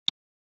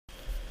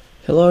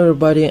Hello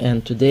everybody,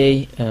 and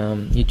today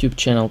YouTube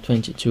channel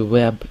 22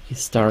 Web is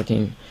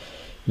starting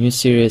new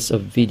series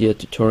of video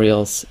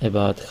tutorials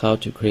about how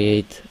to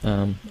create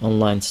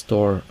online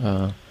store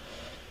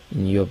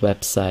in your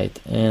website.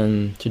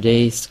 And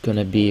today's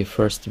gonna be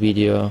first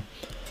video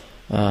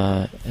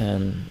of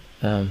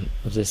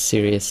this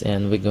series,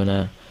 and we're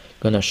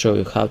gonna show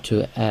you how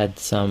to add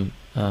some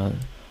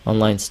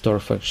online store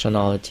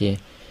functionality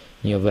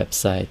in your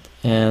website.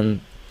 And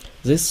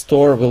this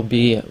store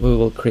we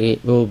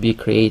will be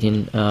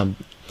creating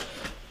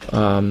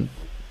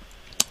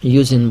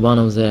using one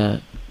of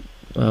the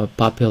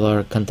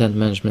popular content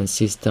management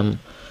system.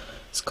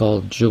 It's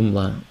called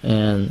Joomla,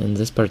 and in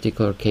this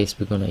particular case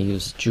we're gonna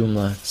use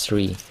Joomla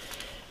 3.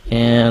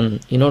 And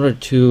in order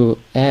to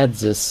add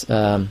this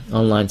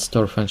online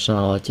store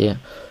functionality,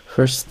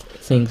 first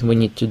thing we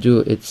need to do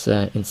is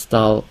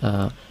install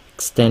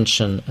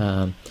extension,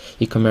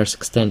 e-commerce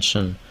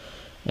extension.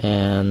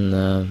 And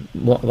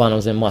one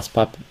of the most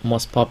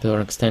popular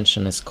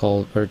extension is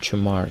called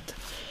VirtueMart.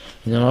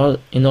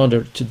 In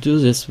order to do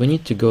this, we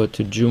need to go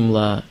to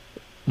Joomla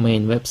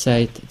main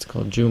website. It's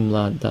called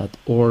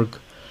joomla.org,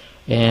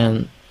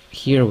 and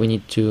here we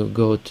need to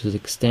go to the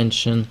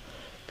extension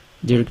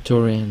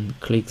directory and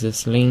click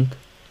this link,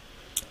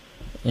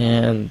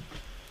 and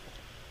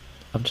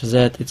after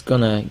that it's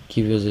gonna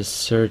give you this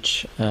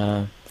search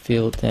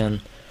field, and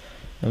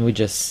we're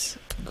just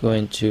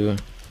going to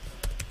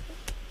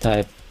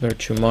type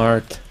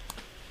VirtueMart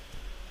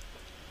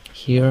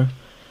here,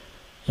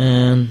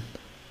 and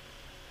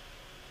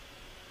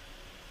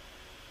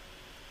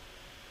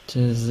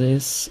to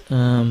this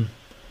I'm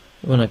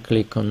gonna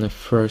click on the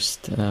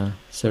first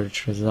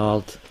search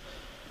result,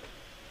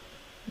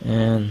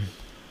 and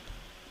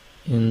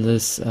in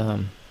this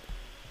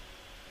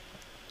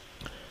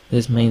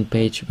this main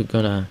page we're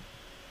gonna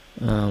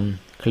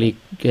click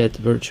Get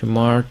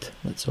VirtueMart.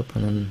 Let's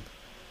open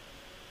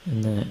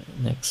in the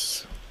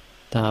next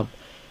tab.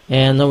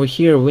 And over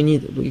here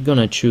we're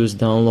gonna choose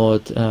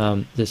download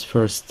this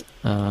first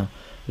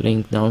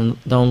link,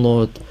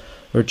 download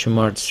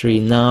VirtueMart 3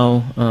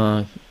 now,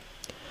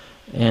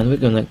 and we're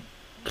gonna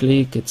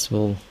click this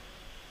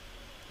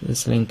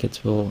link.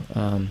 It will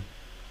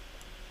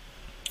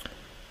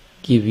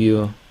give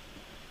you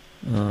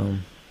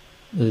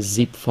the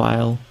zip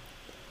file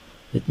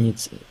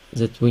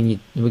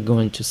we're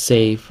going to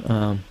save.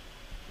 I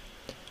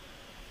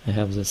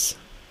have this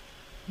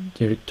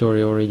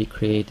directory already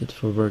created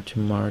for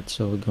VirtueMart,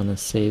 so we're gonna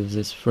save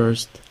this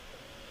first,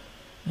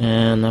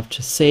 and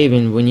after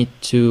saving we need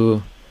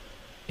to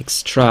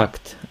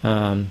extract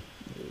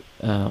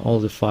all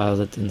the files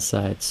that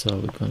inside. So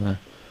we're gonna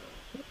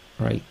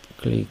right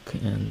click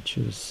and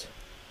choose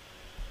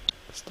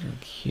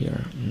extract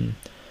here.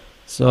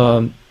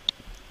 So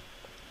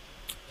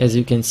as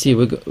you can see,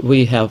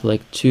 we have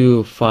like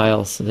two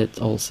files that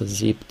also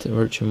zipped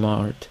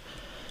VirtueMart.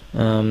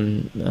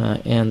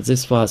 And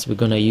these files we're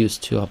gonna use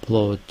to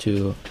upload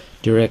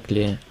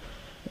directly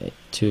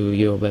to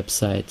your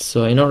website.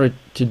 So in order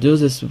to do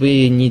this,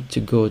 we need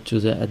to go to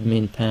the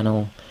admin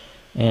panel,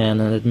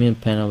 and on admin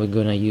panel we're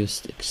gonna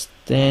use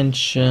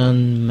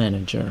extension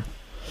manager.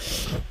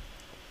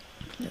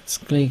 Let's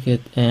click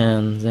it,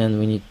 and then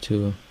we need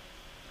to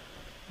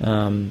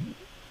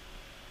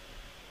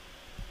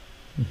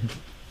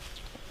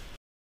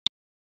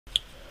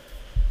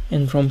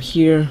and from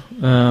here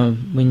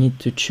we need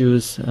to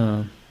choose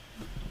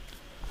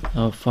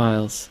our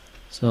files.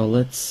 So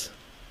let's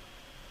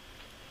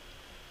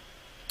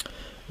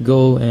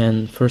go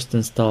and first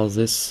install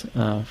this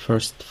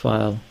first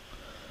file,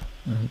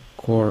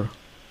 core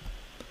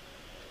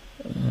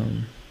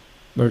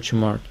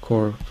VirtueMart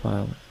core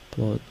file.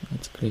 Upload.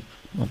 Let's click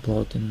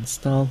upload and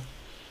install.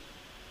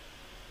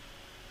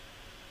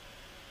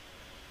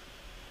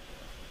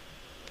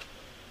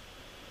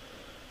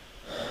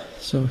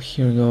 So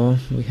here we go,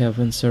 we have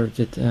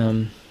inserted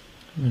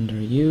under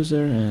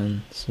user,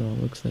 and so it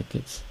looks like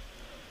it's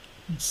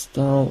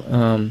installed.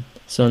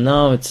 So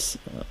now it's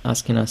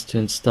asking us to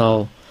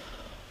install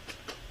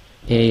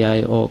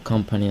AIO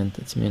component.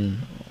 It's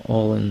mean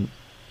all in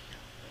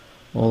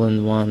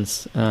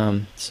once.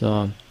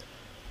 So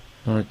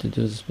in order to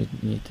do this, we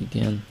need to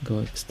again go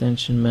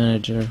extension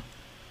manager,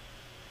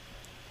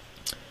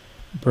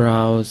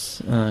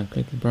 browse,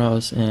 click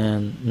browse,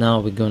 and now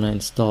we're gonna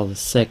install the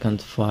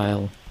second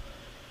file,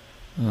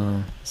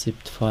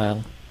 zipped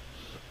file.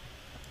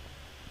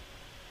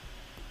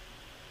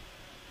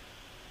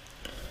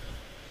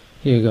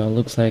 Here you go.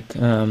 Looks like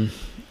it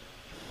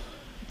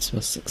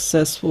was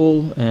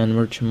successful, and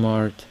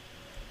VirtueMart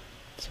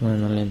is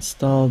finally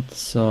installed.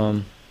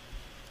 So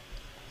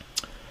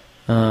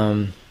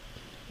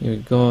here we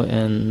go,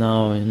 and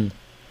now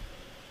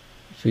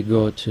if we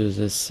go to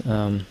this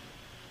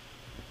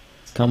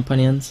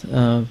component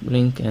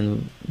link,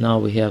 and now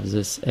we have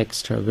this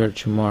extra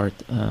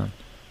VirtueMart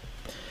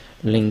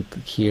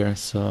link here.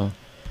 So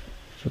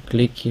if you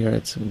click here,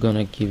 it's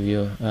gonna give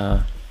you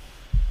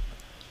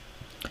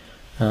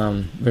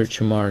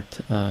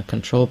VirtueMart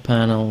control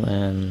panel,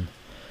 and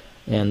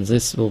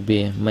this will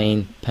be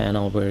main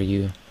panel where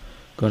you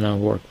gonna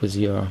work with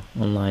your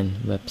online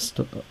web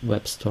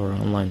store,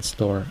 online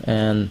store.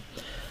 And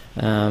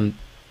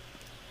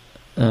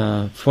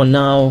for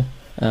now,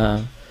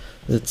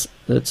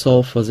 that's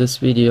all for this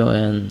video,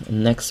 and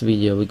next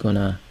video we're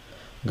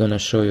gonna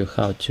show you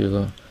how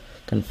to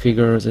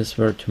configure this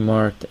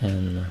VirtueMart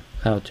and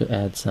how to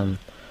add some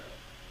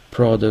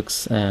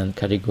products and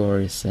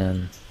categories.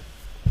 And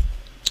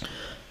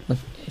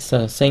okay,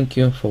 so thank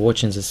you for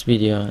watching this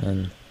video,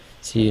 and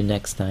see you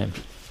next time.